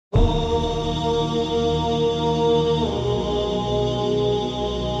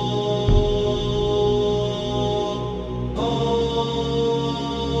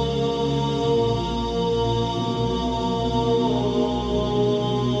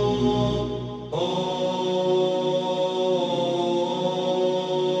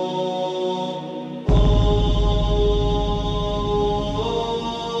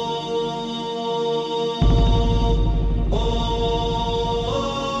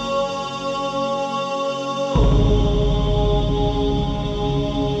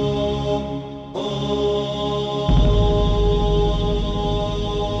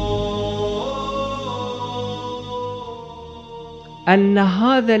أن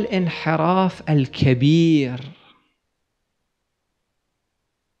هذا الانحراف الكبير،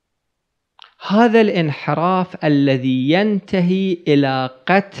 هذا الانحراف الذي ينتهي إلى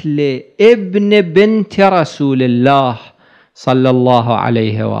قتل ابن بنت رسول الله صلى الله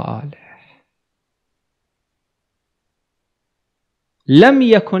عليه وآله، لم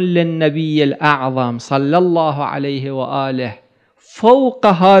يكن للنبي الأعظم صلى الله عليه وآله فوق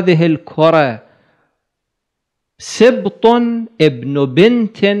هذه الكرة سبط ابن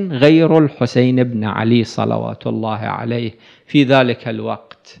بنت غير الحسين بن علي صلوات الله عليه في ذلك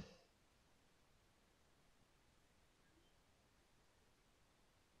الوقت.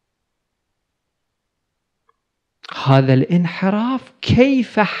 هذا الانحراف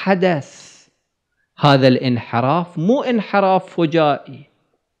كيف حدث؟ هذا الانحراف مو انحراف فجائي،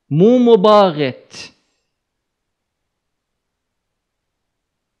 مو مباغت.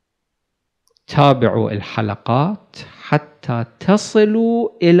 تابعوا الحلقات حتى تصلوا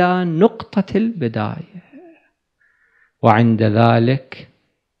إلى نقطة البداية، وعند ذلك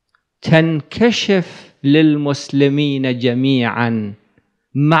تنكشف للمسلمين جميعا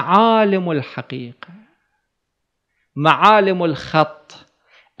معالم الحقيقة، معالم الخط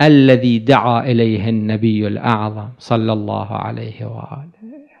الذي دعا إليه النبي الأعظم صلى الله عليه وآله.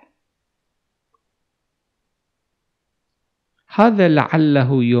 هذا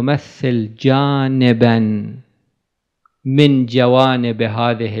لعله يمثل جانبا من جوانب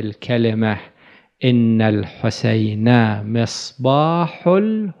هذه الكلمة: إن الحسين مصباح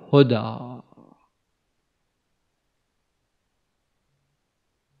الهدى.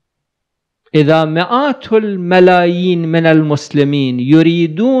 إذا مئات الملايين من المسلمين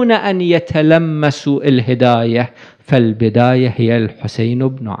يريدون أن يتلمسوا الهداية، فالبداية هي الحسين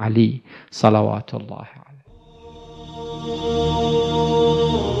بن علي صلوات الله عليه.